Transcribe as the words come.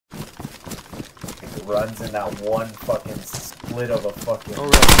runs in that one fucking split of a fucking... Oh,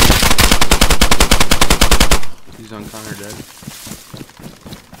 right. He's on Connor dead.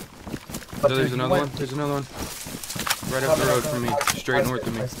 But So there's another one. There's another one. Right up the road from me. Straight north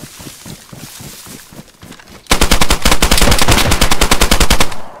of me.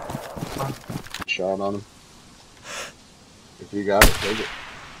 Shot on him. If you got it, take it.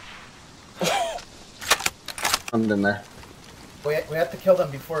 I'm in there. We have to kill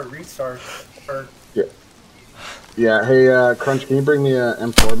them before it restarts. Or... Yeah. Yeah, hey, Crunch, can you bring me a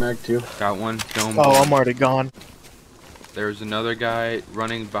M4 mag too? Got one. Dome. Oh, I'm already gone. There's another guy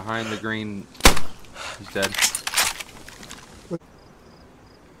running behind the green. He's dead.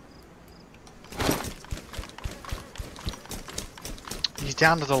 He's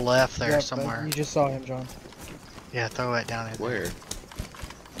down to the left there Yep, somewhere. You just saw him, John. Yeah, throw it down in there. Where?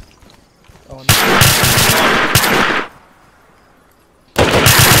 Oh, no.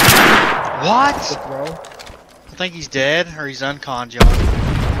 What? Good throw. I think he's dead, or he's uncon, John.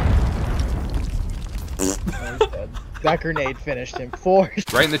 Oh, he's dead. That grenade finished him. 4.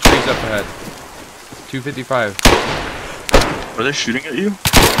 Right in the trees up ahead. 255. Are they shooting at you?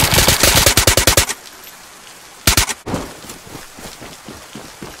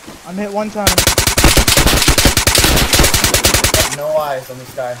 I'm hit one time. No eyes on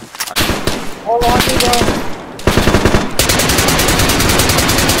this guy. Hold on, me, bro.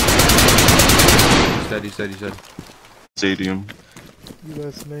 He's dead. Stadium.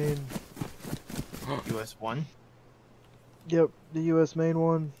 US main. US 1? Yep, the US main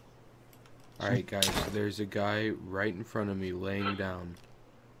one. Alright guys, there's a guy right in front of me laying down.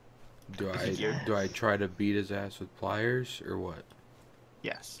 Do I try to beat his ass with pliers or what?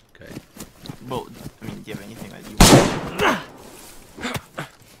 Yes. Okay. Well, I mean, do you have anything that you want?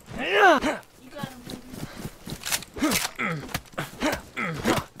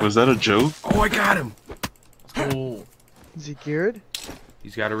 Was that a joke? Oh, I got him! Oh. Is he geared?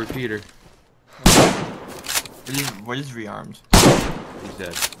 He's got a repeater. What is rearmed? He's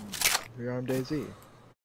dead. Rearmed DAYZ.